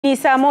Ni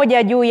saa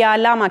moja juu ya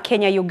alama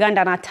Kenya,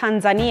 Uganda na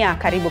Tanzania.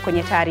 Karibu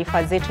kwenye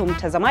taarifa zetu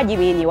mtazamaji.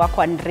 Mimi ni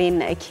wako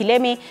Andrin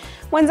Kilemi.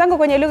 Mwenzangu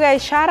kwenye lugha ya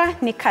ishara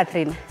ni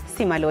Catherine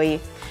Simaloi.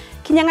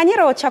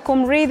 Kinyanganyiro cha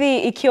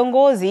kumridhi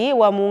kiongozi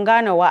wa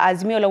muungano wa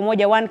Azimio la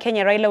Umoja wa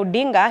Kenya Raila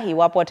Odinga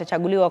iwapo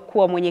atachaguliwa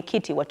kuwa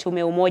mwenyekiti wa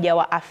Tume Umoja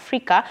wa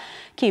Afrika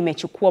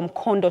kimechukua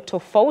mkondo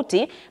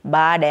tofauti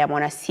baada ya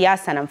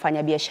mwanasiasa na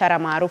mfanyabiashara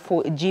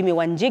maarufu Jimmy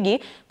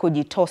Wanjigi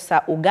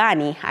kujitosa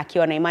ugani,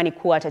 akiwa na imani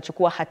kuwa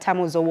atachukua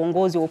hatamu za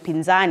uongozi wa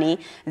upinzani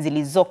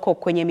zilizoko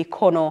kwenye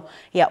mikono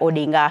ya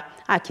Odinga.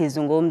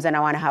 Akizungumza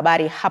na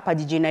wanahabari hapa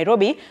jijini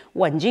Nairobi,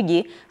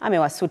 Wanjigi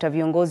amewasuta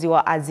viongozi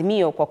wa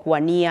Azimio kwa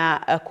kuwania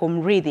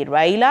kumridhi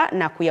Raila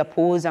na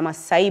kuyapuuza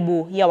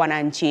masaibu ya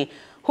wananchi,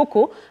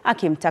 huku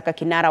akimtaka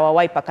kinara wa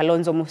Wiper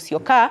Kalonzo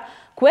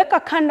kuweka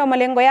kando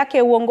malengo yake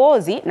ya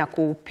uongozi na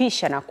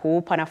kuupisha na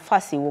kuupa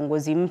nafasi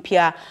uongozi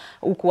mpya,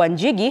 huku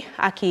Wanjigi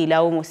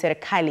akilaumu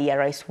serikali ya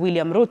Rais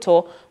William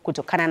Ruto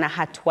kutokana na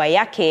hatua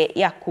yake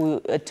ya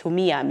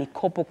kutumia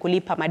mikopo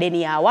kulipa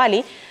madeni ya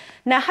awali,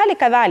 na hali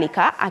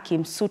kadhalika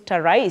akimsuta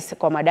rais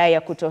kwa madai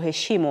ya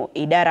kutoheshimu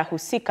idara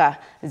husika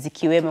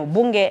zikiwemo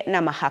bunge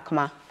na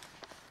mahakama.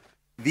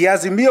 The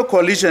Azimio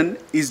coalition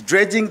is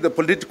dredging the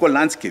political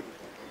landscape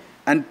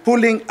and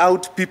pulling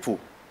out people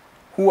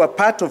who are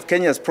part of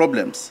Kenya's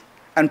problems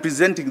and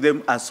presenting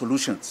them as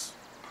solutions.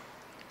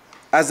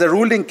 As the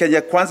ruling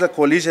Kenya Kwanza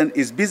coalition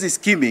is busy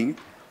scheming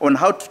on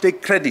how to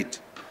take credit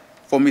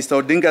for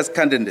Mr. Odinga's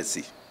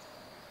candidacy,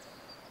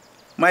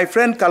 my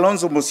friend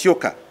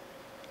Kalonzo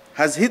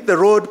has hit the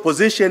road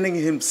positioning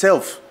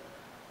himself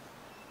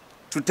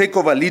to take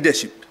over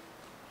leadership.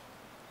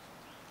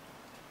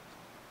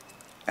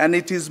 And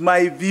it is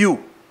my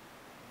view,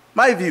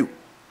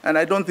 and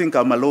I don't think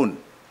I'm alone,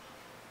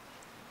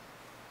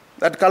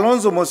 that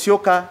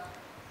Kalonzo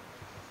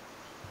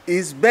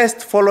is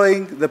best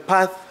following the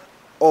path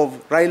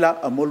of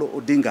Raila Amolo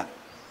Odinga.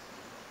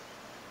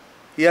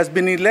 He has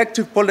been in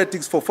elective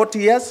politics for 40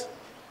 years.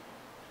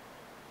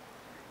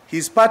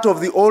 He's part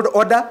of the old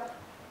order.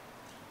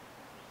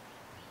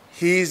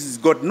 He's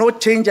got no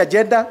change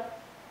agenda.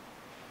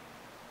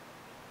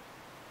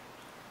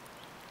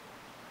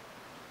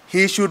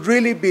 He should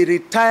really be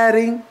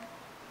retiring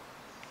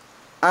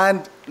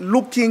and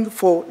looking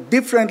for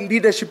different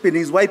leadership in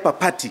his Wiper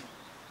party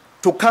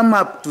to come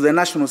up to the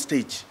national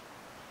stage.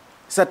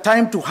 It's a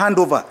time to hand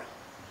over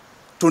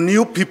to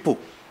new people,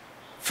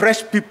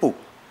 fresh people,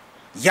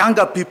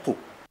 younger people,